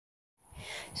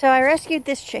So I rescued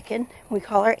this chicken. We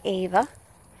call her Ava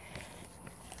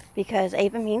because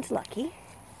Ava means lucky.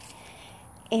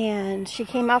 And she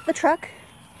came off the truck.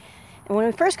 And when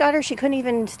we first got her, she couldn't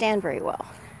even stand very well.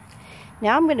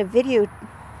 Now I'm going to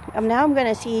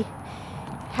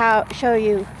show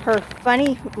you her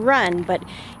funny run, but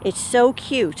it's so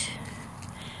cute.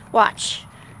 Watch.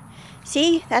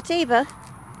 See, that's Ava.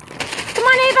 Come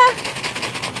on, Ava.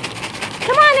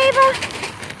 Come on, Ava.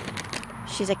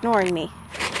 She's ignoring me.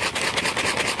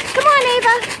 Come on,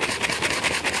 Ava.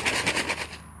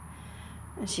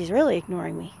 And she's really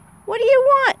ignoring me. What do you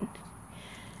want?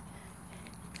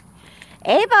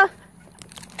 Ava.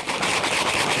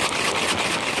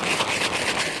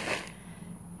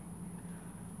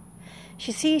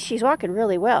 She's walking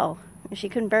really well. She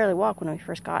couldn't barely walk when we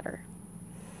first got her.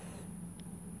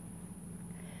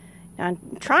 Now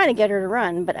I'm trying to get her to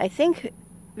run, but I think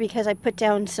because I put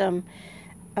down some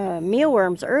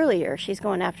mealworms earlier, she's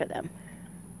going after them.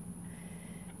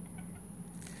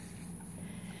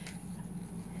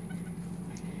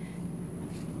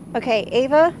 Okay,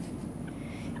 Ava.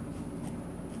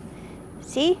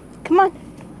 See? Come on.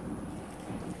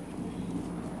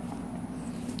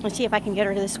 Let's see if I can get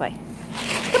her this way.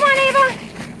 Come on, Ava.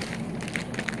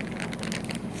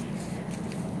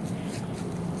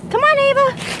 Come on,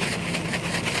 Ava.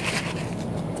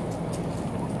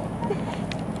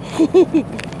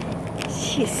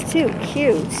 She's too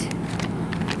cute.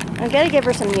 I gotta give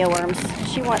her some mealworms.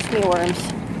 She wants mealworms.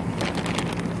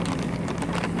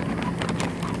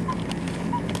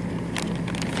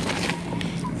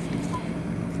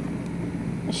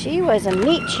 She was a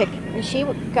meat chicken. She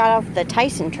got off the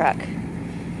Tyson truck.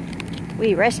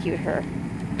 We rescued her.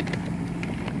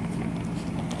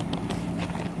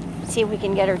 See if we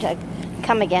can get her to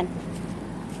come again.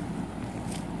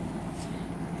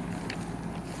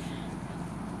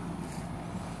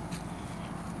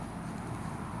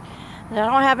 I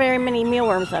don't have very many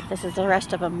mealworms left. This is the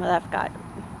rest of them that I've got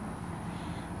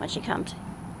when she comes.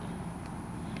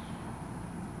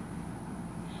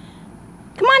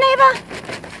 Come on, Ava!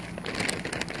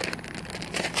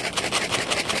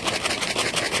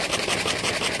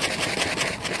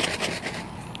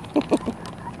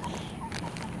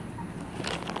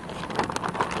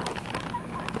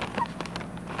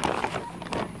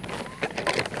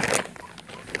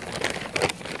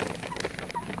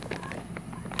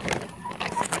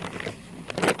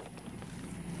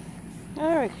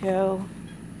 There we go.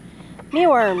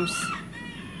 Mealworms.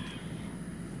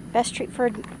 Best treat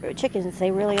for chickens. They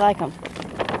really like them.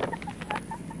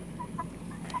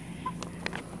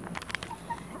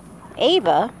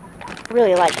 Ava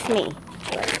really likes me.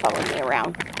 She likes following me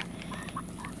around.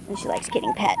 And she likes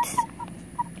getting pets.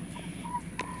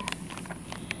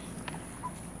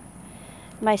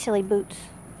 My silly boots.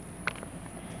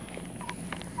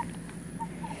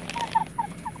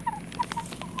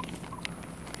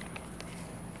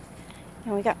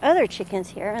 And we got other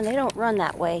chickens here, and they don't run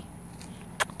that way.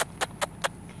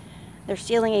 They're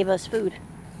stealing Ava's food.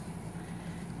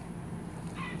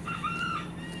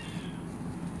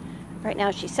 Right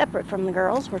now she's separate from the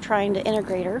girls. We're trying to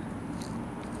integrate her.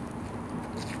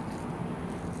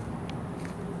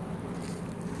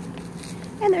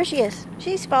 And there she is.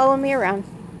 She's following me around.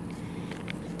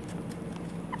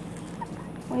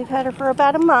 We've had her for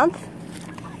about a month.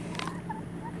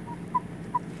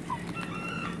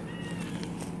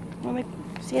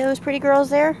 See those pretty girls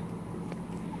there?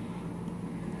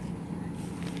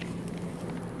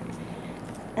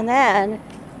 And then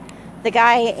the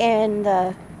guy in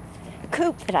the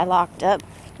coop that I locked up,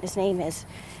 his name is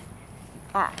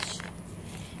Ash.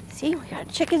 See, we got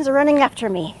chickens running after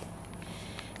me.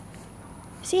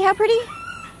 See how pretty?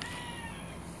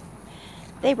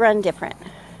 They run different.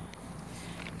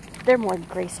 They're more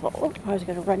graceful. Oh, I was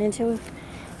going to run into.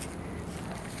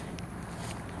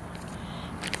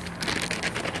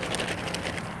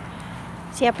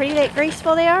 See how pretty,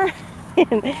 graceful they are?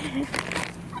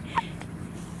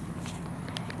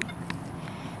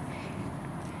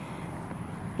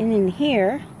 And in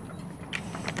here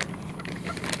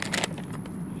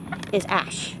is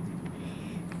Ash.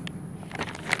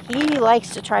 He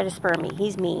likes to try to spur me.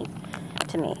 He's mean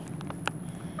to me.